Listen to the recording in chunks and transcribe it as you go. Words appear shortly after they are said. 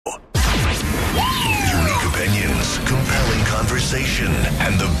opinions, compelling conversation,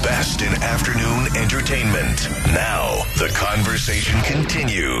 and the best in afternoon entertainment. Now, the conversation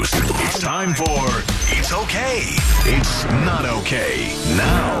continues. It's time for It's Okay, It's Not Okay.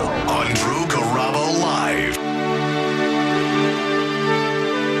 Now, on Drew Garabo Live.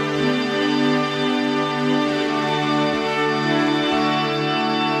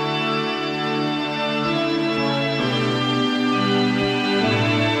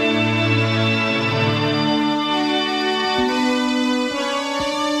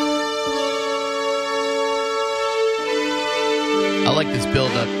 I like this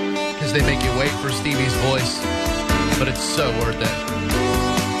build-up because they make you wait for Stevie's voice, but it's so worth it.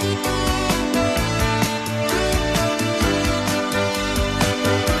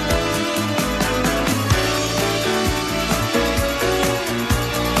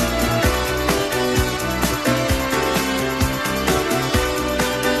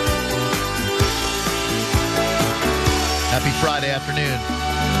 Happy Friday afternoon.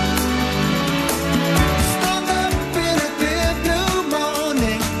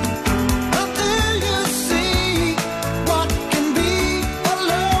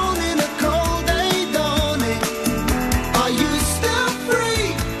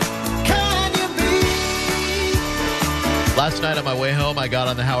 Last night on my way home, I got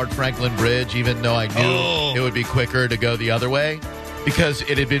on the Howard Franklin Bridge, even though I knew it would be quicker to go the other way, because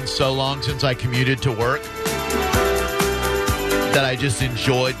it had been so long since I commuted to work that I just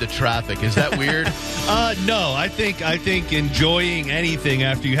enjoyed the traffic. Is that weird? No, I think enjoying anything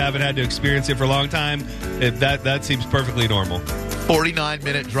after you haven't had to experience it for a long time, that seems perfectly normal.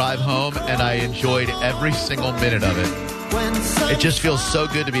 49-minute drive home, and I enjoyed every single minute of it. It just feels so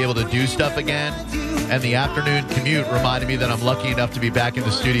good to be able to do stuff again. And the afternoon commute reminded me that I'm lucky enough to be back in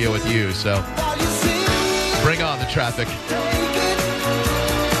the studio with you. So bring on the traffic.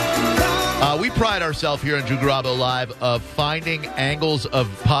 We pride ourselves here on Drew Garabo Live of finding angles of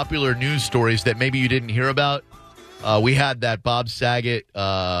popular news stories that maybe you didn't hear about. We had that Bob Saget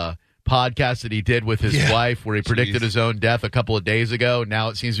podcast that he did with his wife where he predicted his own death a couple of days ago. Now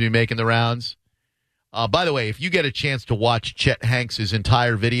it seems to be making the rounds. By the way, if you get a chance to watch Chet Hanks'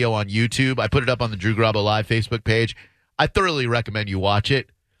 entire video on YouTube, I put it up on the Drew Garabo Live Facebook page. I thoroughly recommend you watch it.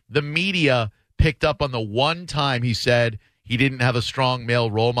 The media picked up on the one time he said he didn't have a strong male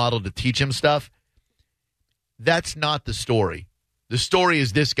role model to teach him stuff. That's not the story. The story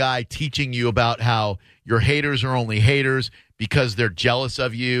is this guy teaching you about how your haters are only haters because they're jealous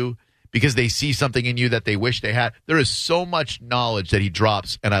of you, because they see something in you that they wish they had. There is so much knowledge that he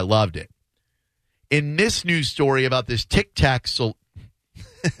drops, and I loved it. In this news story about this Tic Tac,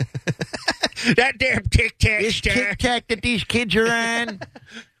 That damn Tic Tac. this Tic Tac that these kids are on,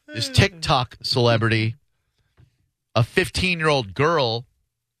 this TikTok celebrity, a 15-year-old girl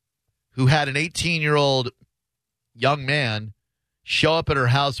who had an 18-year-old young man show up at her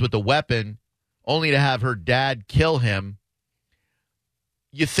house with a weapon, only to have her dad kill him.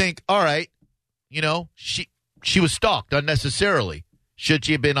 You think, all right, she was stalked unnecessarily. Should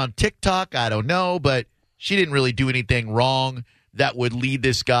she have been on TikTok? I don't know, but she didn't really do anything wrong that would lead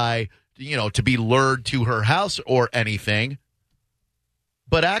this guy, to be lured to her house or anything.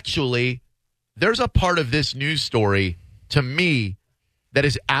 But actually, there's a part of this news story, to me, that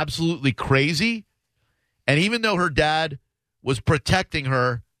is absolutely crazy. And even though her dad was protecting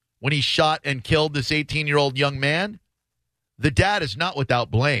her when he shot and killed this 18-year-old young man, the dad is not without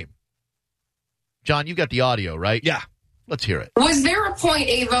blame. John, you got the audio, right? Yeah. Let's hear it. Was there a point,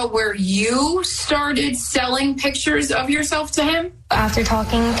 Ava, where you started selling pictures of yourself to him? After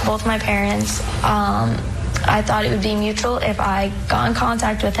talking to both my parents, I thought it would be mutual if I got in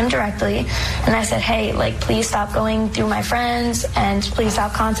contact with him directly. And I said, hey, please stop going through my friends and please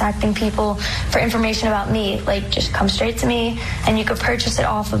stop contacting people for information about me. Just come straight to me and you could purchase it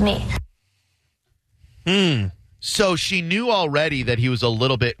off of me. So she knew already that he was a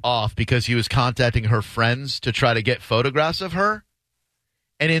little bit off because he was contacting her friends to try to get photographs of her.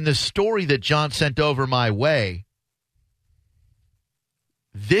 And in the story that John sent over my way,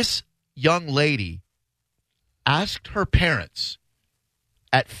 this young lady asked her parents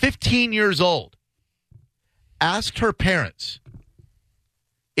at 15 years old, asked her parents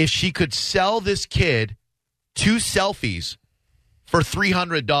if she could sell this kid 2 selfies for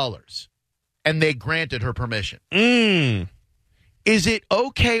 $300. And they granted her permission. Is it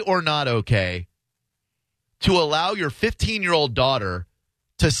okay or not okay to allow your 15-year-old daughter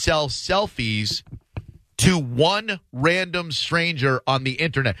to sell selfies to one random stranger on the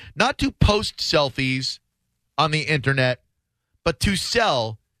internet? Not to post selfies on the internet, but to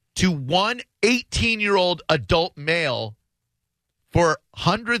sell to one 18-year-old adult male for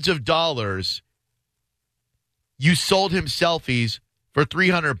hundreds of dollars You sold him selfies for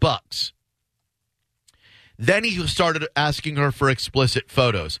 $300. Then he started asking her for explicit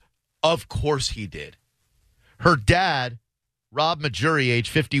photos. Of course he did. Her dad, Rob Majuri, age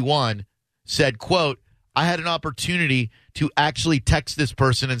 51, said, quote, I had an opportunity to actually text this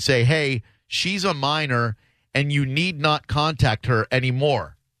person and say, hey, she's a minor and you need not contact her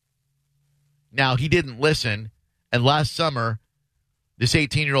anymore. Now, he didn't listen, and last summer, this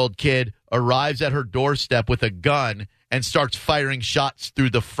 18-year-old kid arrives at her doorstep with a gun and starts firing shots through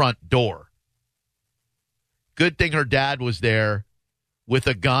the front door. Good thing her dad was there with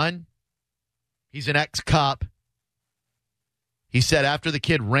a gun. He's an ex-cop. He said after the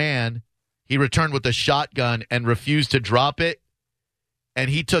kid ran, he returned with a shotgun and refused to drop it, and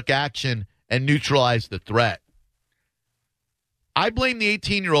he took action and neutralized the threat. I blame the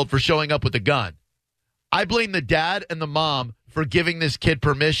 18-year-old for showing up with a gun. I blame the dad and the mom for giving this kid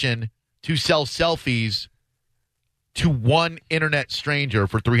permission to sell selfies to one internet stranger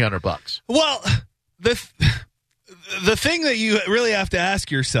for $300. Well, the thing that you really have to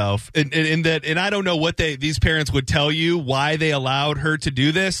ask yourself, and I don't know what these parents would tell you why they allowed her to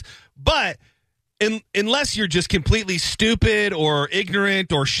do this, but unless you're just completely stupid or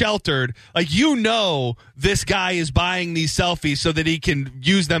ignorant or sheltered, like, this guy is buying these selfies so that he can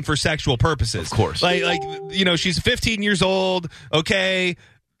use them for sexual purposes. Of course. Like she's 15 years old, okay,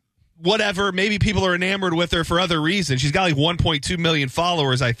 whatever, maybe people are enamored with her for other reasons. She's got like 1.2 million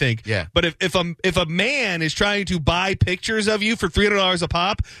followers, I think. Yeah. But if a man is trying to buy pictures of you for $300 a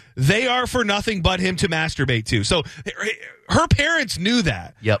pop, they are for nothing but him to masturbate to. So her parents knew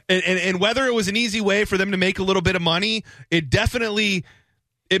that. Yep. And whether it was an easy way for them to make a little bit of money,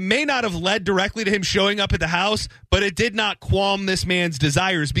 it may not have led directly to him showing up at the house, but it did not qualm this man's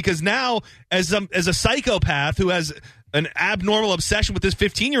desires, because now as a psychopath who has an abnormal obsession with this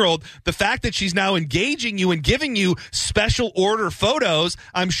 15-year-old, the fact that she's now engaging you and giving you special order photos,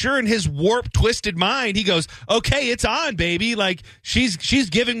 I'm sure in his warped, twisted mind, he goes, okay, it's on, baby. Like, she's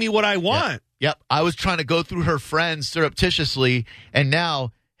giving me what I want. Yep. I was trying to go through her friends surreptitiously, and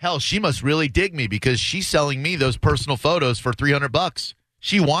now, hell, she must really dig me because she's selling me those personal photos for $300.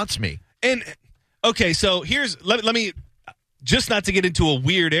 She wants me. And, okay, so let me, just not to get into a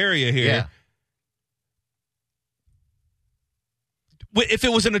weird area here. Yeah. If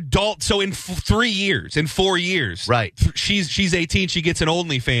it was an adult, so in 4 years, right? She's 18. She gets an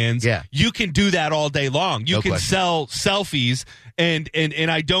OnlyFans. Yeah, you can do that all day long. You can question. sell selfies, and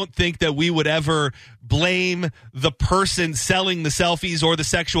I don't think that we would ever blame the person selling the selfies or the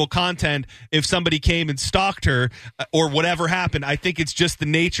sexual content if somebody came and stalked her or whatever happened. I think it's just the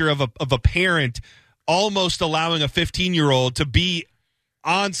nature of a parent almost allowing a 15-year-old to be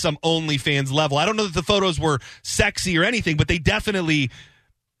on some OnlyFans level. I don't know that the photos were sexy or anything, but they definitely,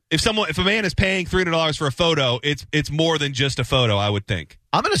 if a man is paying $300 for a photo, it's more than just a photo, I would think.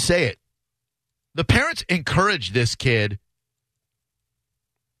 I'm going to say it. The parents encouraged this kid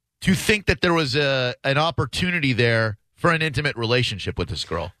to think that there was an opportunity there for an intimate relationship with this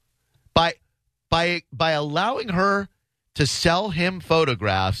girl. By allowing her to sell him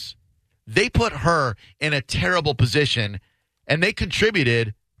photographs, they put her in a terrible position, and they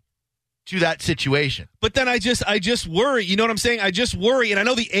contributed to that situation. But then I just worry. You know what I'm saying? I just worry, and I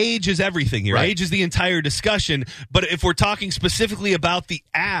know the age is everything here. Right. Age is the entire discussion. But if we're talking specifically about the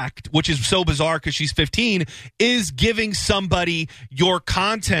act, which is so bizarre because she's 15, is giving somebody your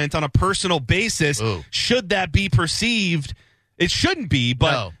content on a personal basis, Ooh. Should that be perceived? It shouldn't be,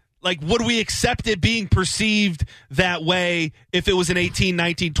 but... No. Like, would we accept it being perceived that way if it was an 18,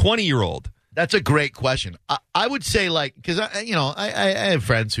 19, 20-year-old? That's a great question. I would say, like, because I have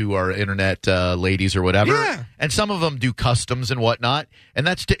friends who are internet ladies or whatever, yeah. And some of them do customs and whatnot, and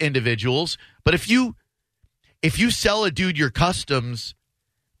that's to individuals. But if you sell a dude your customs,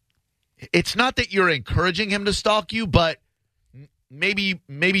 it's not that you're encouraging him to stalk you, but maybe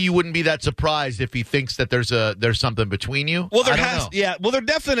you wouldn't be that surprised if he thinks that there's something between you. Well, they're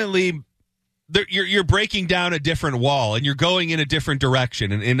definitely. You're breaking down a different wall, and you're going in a different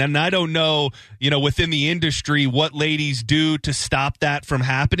direction. And I don't know, within the industry what ladies do to stop that from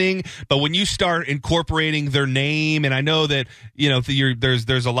happening. But when you start incorporating their name, and I know that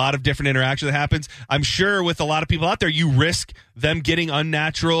there's a lot of different interaction that happens. I'm sure with a lot of people out there, you risk them getting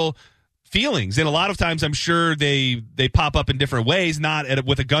unnatural feelings, and a lot of times I'm sure they pop up in different ways, not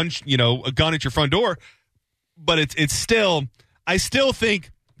with a gun, a gun at your front door. But it's still, I still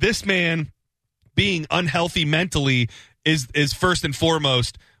think this man being unhealthy mentally is first and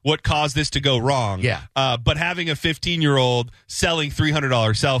foremost what caused this to go wrong. Yeah. But having a 15-year-old selling $300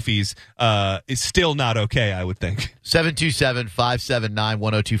 selfies is still not okay, I would think.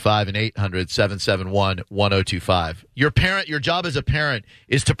 727-579-1025 and 800-771-1025. Your job as a parent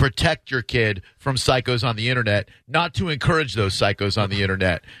is to protect your kid from psychos on the internet, not to encourage those psychos on the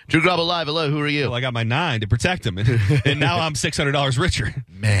internet. Drew Grabo Live, hello, who are you? Well, I got my 9 to protect him, and now I'm $600 richer.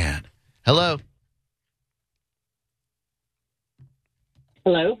 Man. Hello.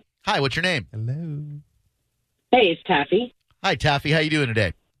 Hello. Hi, what's your name? Hello. Hey, it's Taffy. Hi, Taffy. How you doing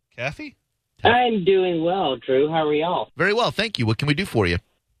today? Kathy? I'm doing well, Drew. How are y'all? Very well, thank you. What can we do for you?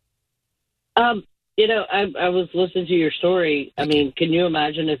 I was listening to your story. I mean, can you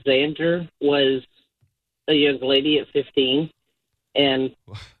imagine if Xander was a young lady at 15 and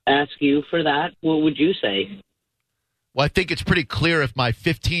asked you for that? What would you say? Well, I think it's pretty clear if my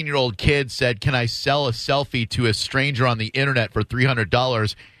 15-year-old kid said, can I sell a selfie to a stranger on the internet for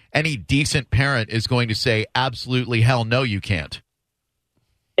 $300, any decent parent is going to say, absolutely, hell no, you can't.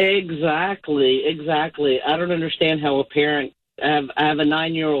 Exactly. I don't understand how a parent, I have a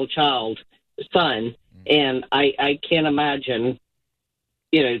 9-year-old son, and I can't imagine,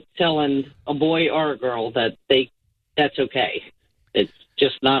 telling a boy or a girl that that's okay. It's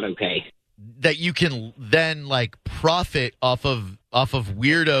just not okay. That you can then profit off of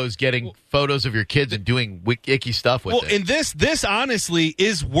weirdos getting photos of your kids and doing icky stuff with it. And this honestly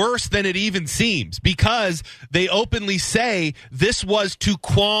is worse than it even seems, because they openly say this was to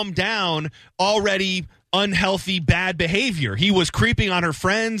calm down already unhealthy, bad behavior. He was creeping on her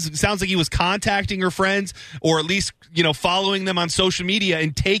friends. It sounds like he was contacting her friends, or at least, following them on social media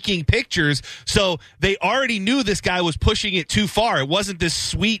and taking pictures. So they already knew this guy was pushing it too far. It wasn't this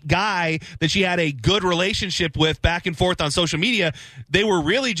sweet guy that she had a good relationship with back and forth on social media. They were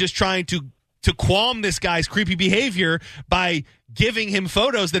really just trying to qualm this guy's creepy behavior by giving him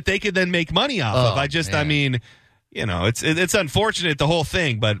photos that they could then make money off of. It's unfortunate, the whole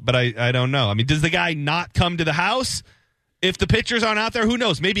thing, but I don't know. I mean, does the guy not come to the house if the pictures aren't out there? Who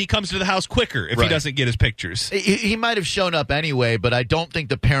knows? Maybe he comes to the house quicker if he doesn't get his pictures. He might have shown up anyway, but I don't think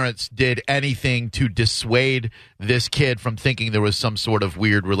the parents did anything to dissuade this kid from thinking there was some sort of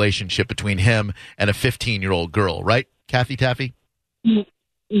weird relationship between him and a 15-year-old girl, right, Kathy Taffy?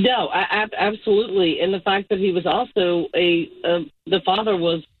 No, absolutely. And the fact that he was also the father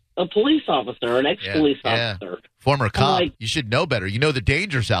was a police officer, an ex-police officer. Former cop. You should know better. You know the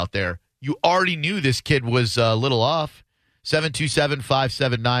dangers out there. You already knew this kid was a little off.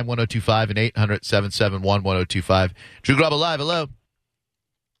 727-579-1025 and 800-771-1025. Drew Grabo Live, hello.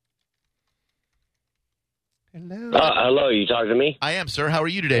 Hello, you talking to me? I am, sir. How are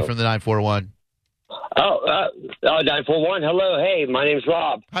you today from the 941? 941. Hello. Hey, my name's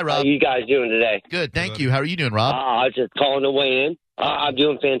Rob. Hi, Rob. How you guys doing today? Good, thank you. How are you doing, Rob? I was just calling to weigh in. I'm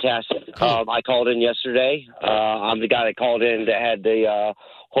doing fantastic. Cool. I called in yesterday. I'm the guy that called in that had the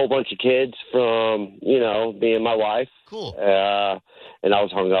whole bunch of kids from, me and my wife. Cool. And I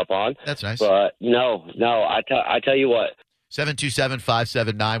was hung up on. That's nice. But no, I tell you what.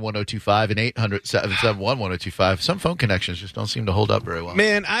 727-579-1025 and 800-771-1025. Some phone connections just don't seem to hold up very well.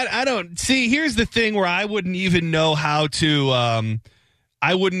 Man, I don't see. Here's the thing where I wouldn't even know how to.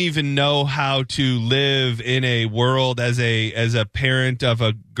 I wouldn't even know how to live in a world as a parent of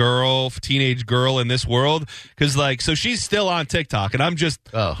a teenage girl in this world, because so she's still on TikTok, and I'm just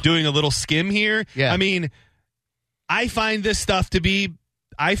doing a little skim here. Yeah. I mean, I find this stuff to be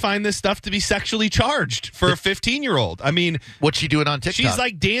sexually charged for a 15-year-old. I mean, what's she doing on TikTok?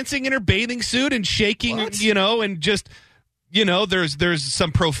 She's dancing in her bathing suit and shaking, and just, there's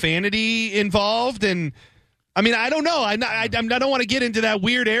some profanity involved. And I mean, I don't know. I don't want to get into that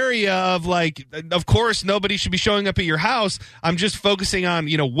weird area of of course, nobody should be showing up at your house. I'm just focusing on,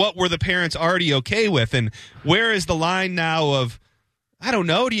 what were the parents already okay with, and where is the line now of, I don't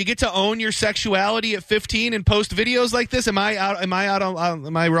know. Do you get to own your sexuality at 15 and post videos like this? Am I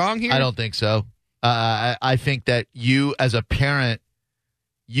wrong here? I don't think so. I think that you, as a parent,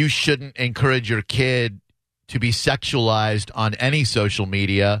 you shouldn't encourage your kid to be sexualized on any social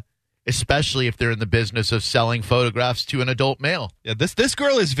media, especially if they're in the business of selling photographs to an adult male. Yeah, this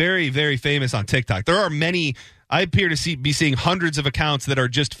girl is very, very famous on TikTok. There are many. I appear to be seeing hundreds of accounts that are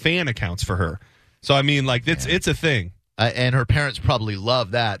just fan accounts for her. So I mean, it's a thing. And her parents probably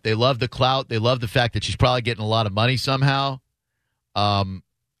love that. They love the clout. They love the fact that she's probably getting a lot of money somehow.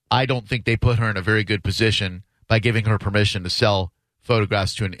 I don't think they put her in a very good position by giving her permission to sell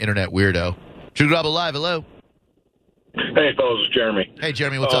photographs to an internet weirdo. Drew Grabo Live, hello. Hey, fellas, it's Jeremy. Hey,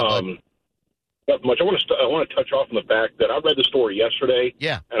 Jeremy, what's up, bud? Not much. I want to touch off on the fact that I read the story yesterday.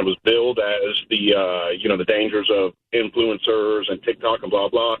 Yeah. And it was billed as the the dangers of influencers and TikTok and blah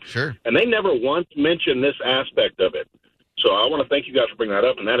blah. Sure. And they never once mentioned this aspect of it. So I want to thank you guys for bringing that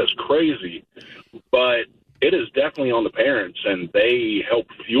up, and that is crazy. But it is definitely on the parents, and they help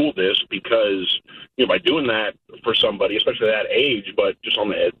fuel this because by doing that for somebody, especially that age, but just on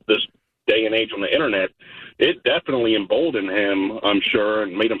this day and age on the internet, it definitely emboldened him, I'm sure,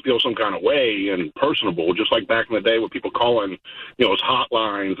 and made him feel some kind of way and personable, just like back in the day with people calling, his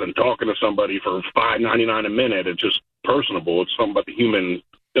hotlines and talking to somebody for $5.99 a minute. It's just personable. It's something about the human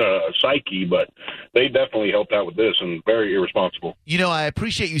psyche, but they definitely helped out with this and very irresponsible. I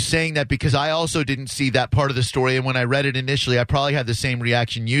appreciate you saying that because I also didn't see that part of the story, and when I read it initially, I probably had the same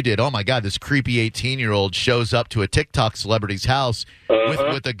reaction you did. Oh my God, this creepy 18-year-old shows up to a TikTok celebrity's house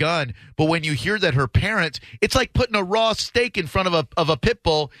with a gun. But when you hear that her parents, it's like putting a raw steak in front of a pit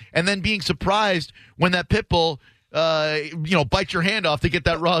bull and then being surprised when that pit bull bites your hand off to get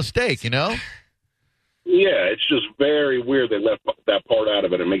that raw steak, Yeah, it's just very weird they left that part out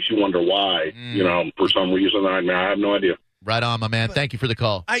of it. It makes you wonder why, for some reason. I have no idea. Right on, my man. Thank you for the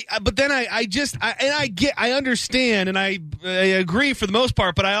call. But then I understand and I agree for the most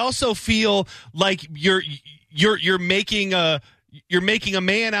part, but I also feel like you're making a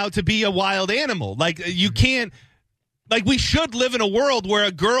man out to be a wild animal. Like you can't. Like we should live in a world where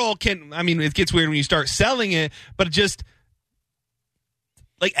a girl can. I mean, it gets weird when you start selling it, but just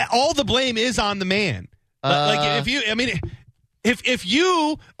like all the blame is on the man. If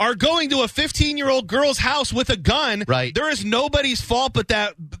you are going to a 15-year-old girl's house with a gun, right, there is nobody's fault but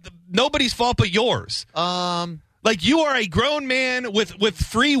yours. Like you are a grown man with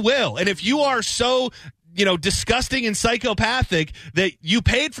free will, and if you are so disgusting and psychopathic that you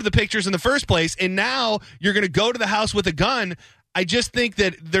paid for the pictures in the first place, and now you're going to go to the house with a gun. I just think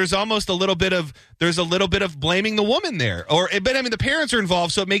that there's almost a little bit of blaming the woman there, but I mean the parents are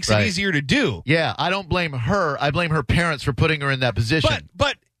involved, so it makes it easier to do. Yeah, I don't blame her. I blame her parents for putting her in that position.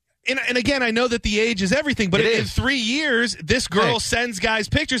 But and again, I know that the age is everything, but in 3 years, this girl sends guys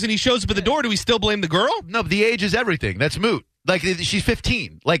pictures and he shows up at the door. Do we still blame the girl? No, but the age is everything. That's moot. Like, she's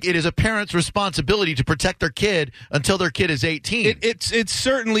 15. Like, it is a parent's responsibility to protect their kid until their kid is 18. It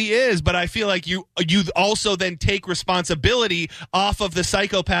certainly is, but I feel like you also then take responsibility off of the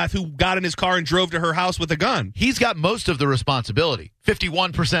psychopath who got in his car and drove to her house with a gun. He's got most of the responsibility,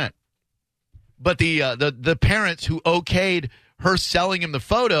 51%. But the parents who okayed her selling him the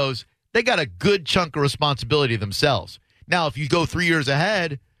photos, they got a good chunk of responsibility themselves. Now, if you go 3 years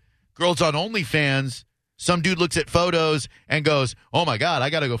ahead, girls on OnlyFans, some dude looks at photos and goes, oh, my God,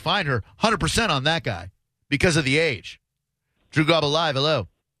 I got to go find her. 100% on that guy because of the age. Drew Garabo Live, hello.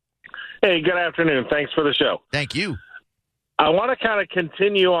 Hey, good afternoon. Thanks for the show. Thank you. I want to kind of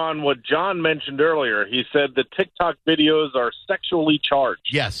continue on what John mentioned earlier. He said the TikTok videos are sexually charged.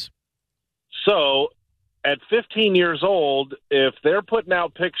 Yes. So at 15 years old, if they're putting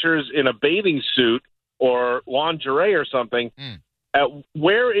out pictures in a bathing suit or lingerie or something,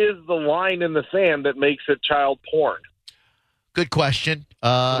 where is the line in the sand that makes it child porn? Good question.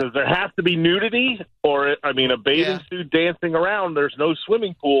 Does there have to be nudity? Or, I mean, a bathing suit dancing around, there's no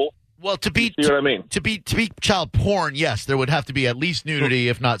swimming pool. Well, to be what I mean? To be child porn, yes, there would have to be at least nudity,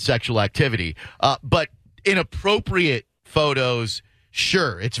 if not sexual activity. But inappropriate photos,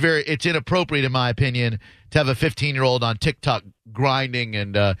 sure. It's inappropriate, in my opinion, to have a 15-year-old on TikTok grinding,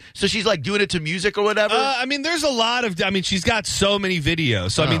 and so she's like doing it to music or whatever. I mean, there's a lot of. I mean, she's got so many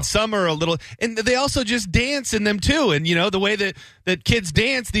videos. So I mean, some are a little, and they also just dance in them too. And the way that kids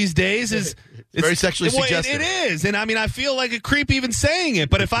dance these days is very sexually suggestive. It is, and I mean, I feel like a creep even saying it.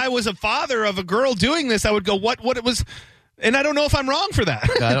 But if I was a father of a girl doing this, I would go, what it was. And I don't know if I'm wrong for that.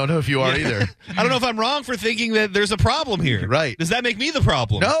 I don't know if you are either. I don't know if I'm wrong for thinking that there's a problem here. Right. Does that make me the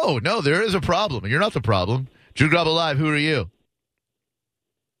problem? No, there is a problem. You're not the problem. Drew Garabo Live, who are you?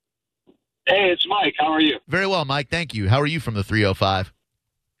 Hey, it's Mike. How are you? Very well, Mike. Thank you. How are you from the 305?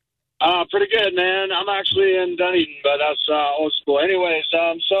 Pretty good, man. I'm actually in Dunedin, but that's old school. Anyways,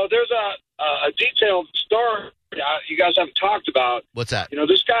 so there's a detailed story you guys haven't talked about. What's that?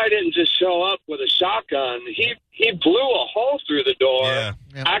 This guy didn't just show up with a shotgun. He blew a hole through the door,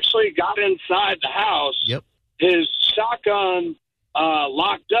 actually got inside the house. Yep. His shotgun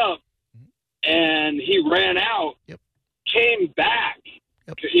locked up, and he ran out, came back.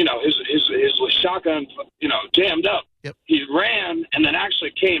 Yep. His shotgun, jammed up. Yep. He ran and then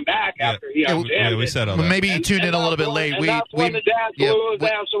actually came back after he jammed it. We said all that. Maybe you tuned in a little bit late. That's when the dad blew his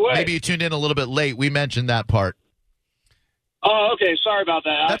ass away. Maybe you tuned in a little bit late. We mentioned that part. Oh, okay. Sorry about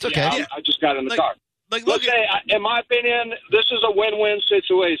that. That's okay. I just got in the car. In my opinion, this is a win-win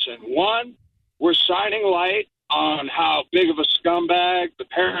situation. One, we're shining light on how big of a scumbag the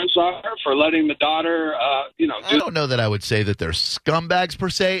parents are for letting the daughter, I don't know that I would say that they're scumbags per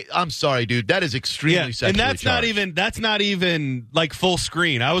se. I'm sorry, dude. That is extremely sexually and that's charged. not even like full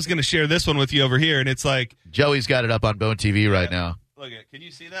screen. I was going to share this one with you over here, and it's like Joey's got it up on Bone TV right now. Look at, can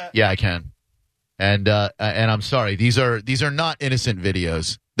you see that? Yeah, I can. And I'm sorry. These are not innocent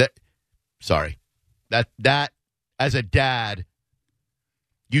videos. That as a dad,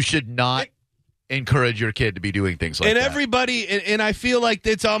 you should not encourage your kid to be doing things like that. And everybody, and I feel like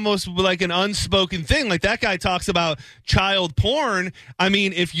it's almost like an unspoken thing. Like that guy talks about child porn. I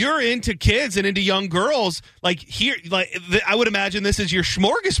mean, if you're into kids and into young girls, I would imagine this is your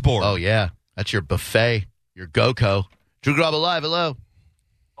smorgasbord. Oh yeah, that's your buffet, your GoCo. Drew Garabo Live. Hello.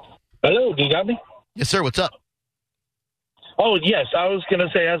 Hello, you got me? Yes, sir. What's up? Oh, yes. I was going to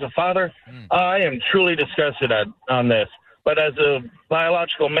say, as a father, I am truly disgusted on this. But as a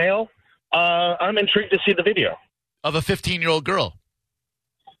biological male, I'm intrigued to see the video. Of a 15-year-old girl?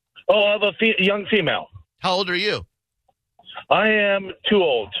 Oh, of a young female. How old are you? I am too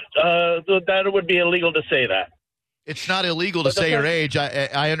old. That would be illegal to say that. It's not illegal to say your age.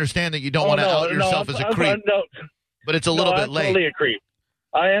 I understand that you don't want to out yourself as a creep. But it's a little bit late. I'm totally a creep.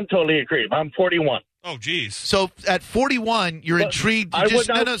 I am totally a creep. I'm 41. Oh, geez. So at 41, you're intrigued.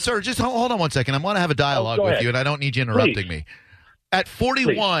 No, sir. Just hold on one second. I want to have a dialogue with you, and I don't need you interrupting me. At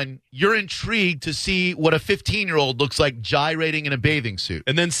 41, you're intrigued to see what a 15-year-old looks like gyrating in a bathing suit.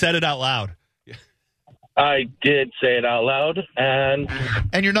 And then said it out loud. I did say it out loud. And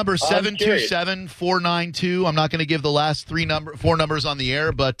your number is 727-492. I'm not going to give the last four numbers on the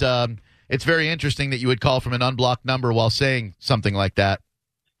air, but it's very interesting that you would call from an unblocked number while saying something like that.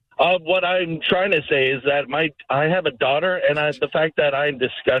 What I'm trying to say is that I have a daughter, and the fact that I'm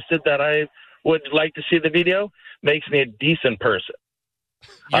disgusted that I would like to see the video makes me a decent person.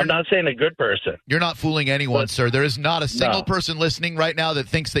 I'm not saying a good person. You're not fooling anyone, sir. There is not a single person listening right now that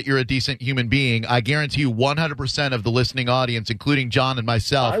thinks that you're a decent human being. I guarantee you 100% of the listening audience, including John and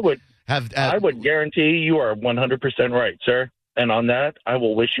myself, I would guarantee you are 100% right, sir. And on that, I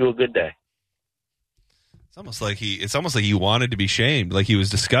will wish you a good day. It's almost like he wanted to be shamed, like he was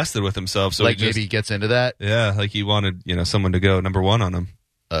disgusted with himself. So maybe he gets into that. Yeah, like he wanted someone to go number one on him.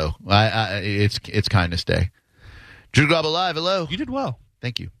 Oh, it's kindness day. Drew Garabo Live. Hello. You did well.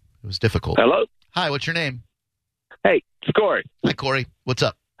 Thank you. It was difficult. Hello. Hi. What's your name? Hey, it's Corey. Hi, Corey. What's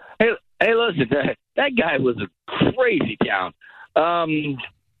up? Hey, listen. That guy was a crazy town.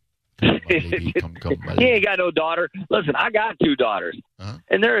 He ain't got no daughter. Listen, I got two daughters,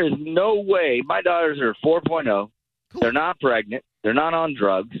 and there is no way. My daughters are 4.0. Cool. They're not pregnant. They're not on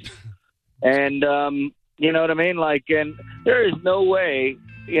drugs, and you know what I mean. And there is no way.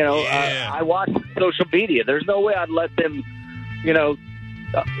 I watch social media. There's no way I'd let them,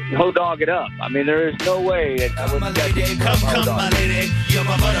 ho dog it up. I mean, there is no way. Come, my lady, you're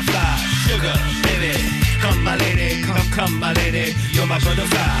my butterfly, sugar, baby. Come, my lady, come, my lady, you're my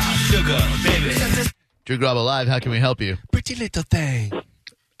butterfly, sugar, baby. Drew Garabo Live, how can we help you? Pretty little thing.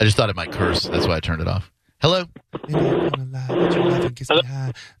 I just thought it might curse. That's why I turned it off. Hello? Hello?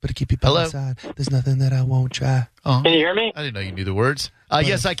 But to keep you by my side, there's nothing that I won't try. Can you hear me? I didn't know you knew the words.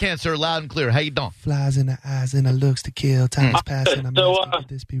 Yes, I can, sir. Loud and clear. How you doing? Flies in the eyes and the looks to kill. Time's passing. I'm asking, could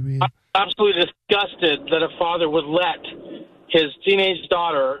this be real? I'm absolutely disgusted that a father would let his teenage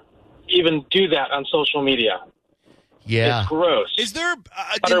daughter even do that on social media. Yeah. It's gross. Is there...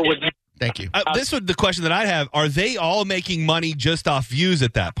 Thank you. This was the question that I'd have. Are they all making money just off views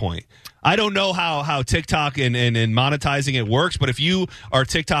at that point? I don't know how TikTok and monetizing it works, but if you are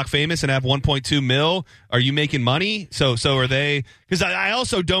TikTok famous and have 1.2 mil, are you making money? So are they? Because I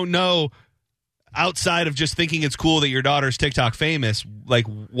also don't know, outside of just thinking it's cool that your daughter's TikTok famous,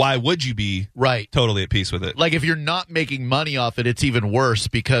 why would you be totally at peace with it? If you're not making money off it, it's even worse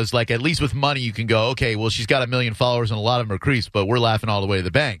because, at least with money, you can go, okay, well, she's got 1 million followers and a lot of them are creeps, but we're laughing all the way to the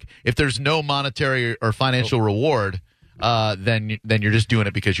bank. If there's no monetary or financial reward, then you're just doing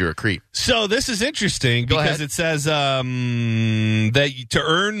it because you're a creep. So this is interesting because it says that to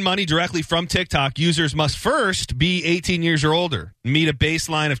earn money directly from TikTok, users must first be 18 years or older, meet a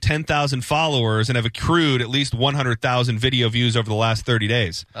baseline of 10,000 followers, and have accrued at least 100,000 video views over the last 30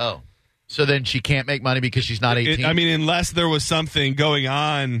 days. Oh. So then she can't make money because she's not 18? Unless there was something going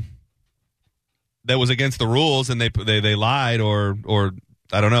on that was against the rules and they lied or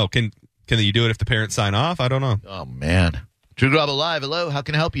I don't know. Can you do it if the parents sign off? I don't know. Oh, man. Drew Garabo Live, hello. How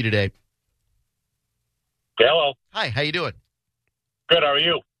can I help you today? Hello. Hi, how you doing? Good, how are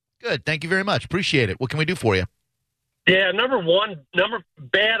you? Good, thank you very much. Appreciate it. What can we do for you? Yeah,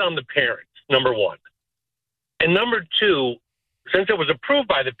 bad on the parents, number one. And number two, since it was approved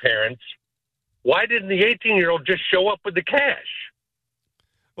by the parents, why didn't the 18-year-old just show up with the cash?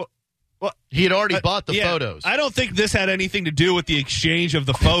 Well, he had already bought the photos. I don't think this had anything to do with the exchange of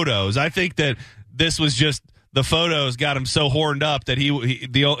the photos. I think that this was just the photos got him so horned up that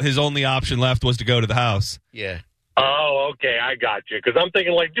his only option left was to go to the house. Yeah. Oh, okay, I got you. Because I'm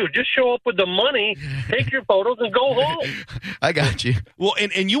thinking, like, dude, just show up with the money, take your photos, and go home. I got you. Well,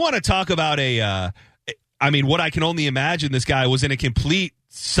 and you want to talk about what I can only imagine this guy was in a complete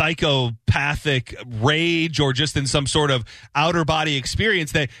psychopathic rage or just in some sort of outer body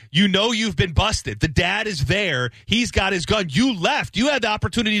experience that you've been busted. The dad is there. He's got his gun. You left. You had the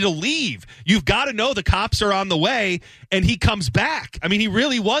opportunity to leave. You've got to know the cops are on the way, and he comes back. I mean, he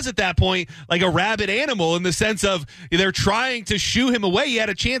really was at that point like a rabid animal in the sense of they're trying to shoo him away. He had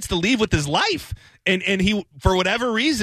a chance to leave with his life, and he, for whatever reason,